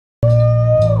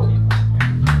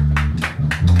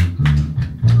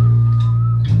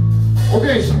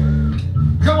Okay,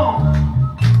 come on.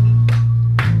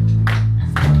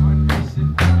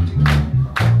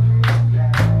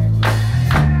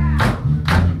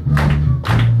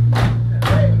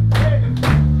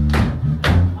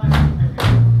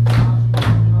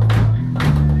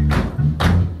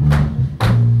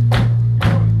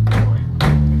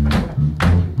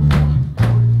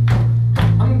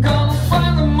 I'm gonna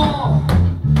find them all.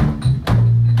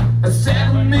 A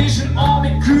seven-nation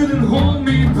army couldn't hold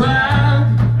me back.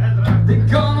 They're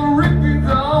gonna rip it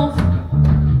off,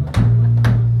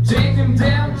 taking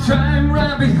their time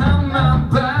right behind my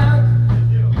back.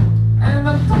 And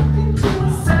I'm talking to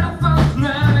myself at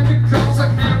night because I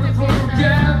never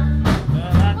forget.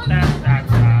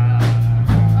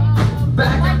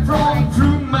 Back and forth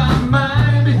through my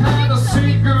mind behind a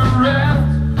cigarette.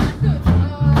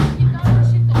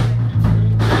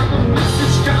 And a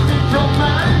message coming from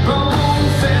my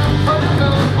bones and from the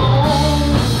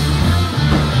bones.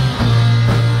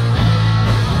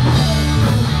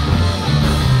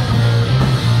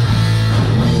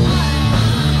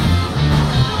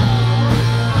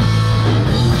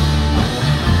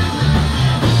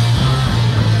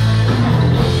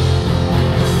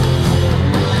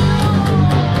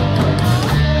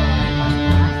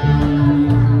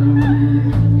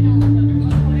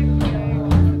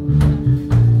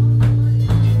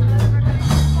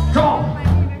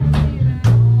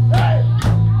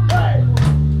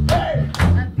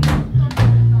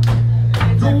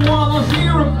 Don't wanna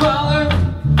hear about it.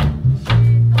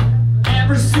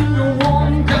 Every single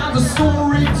one got a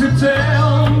story to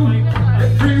tell.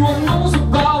 Everyone knows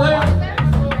about it.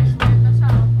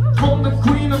 From the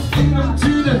Queen of England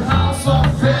to the House of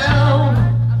Hell.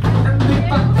 And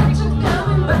if I catch it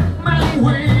coming back my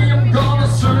way, I'm gonna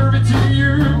serve it to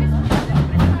you.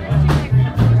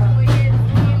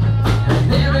 And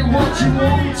that ain't what you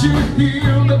want to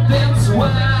hear, but that's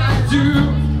what I do.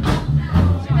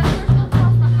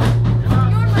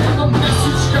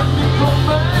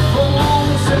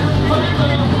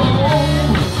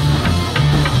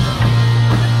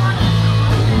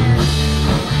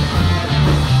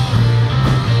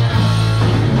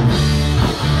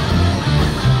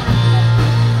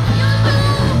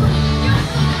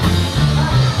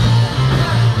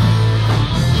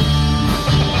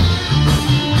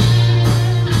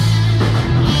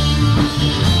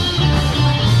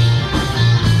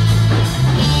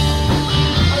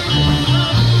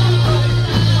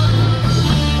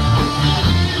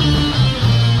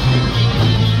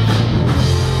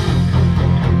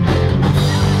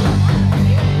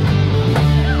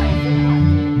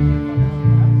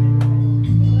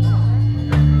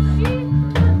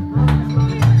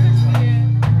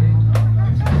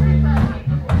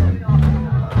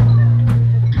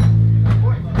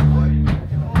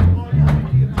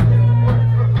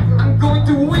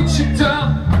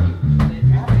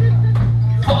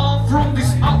 Far from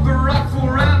this upper rock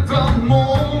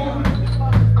forevermore.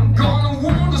 I'm gonna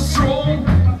wander strong,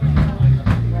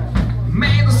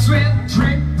 made a sweat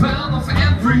drip out of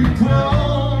every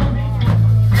pore.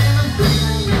 And I'm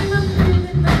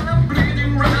bleeding, and I'm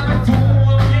bleeding right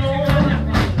before the Lord.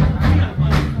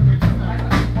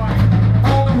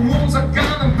 All the wounds are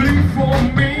gonna bleed for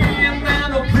me, and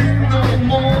then I'll bleed no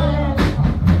more.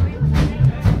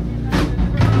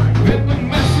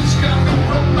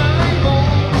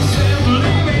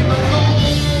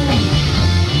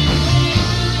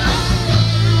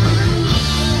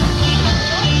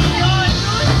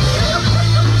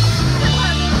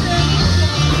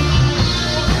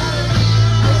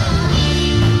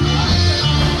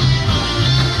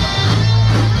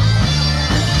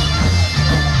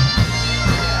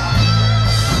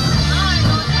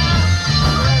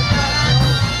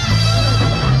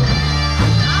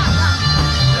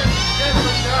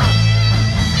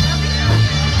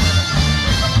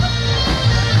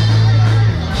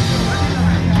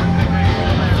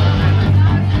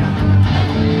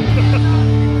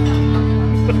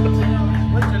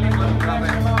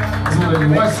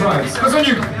 White Stripes.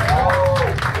 Continue.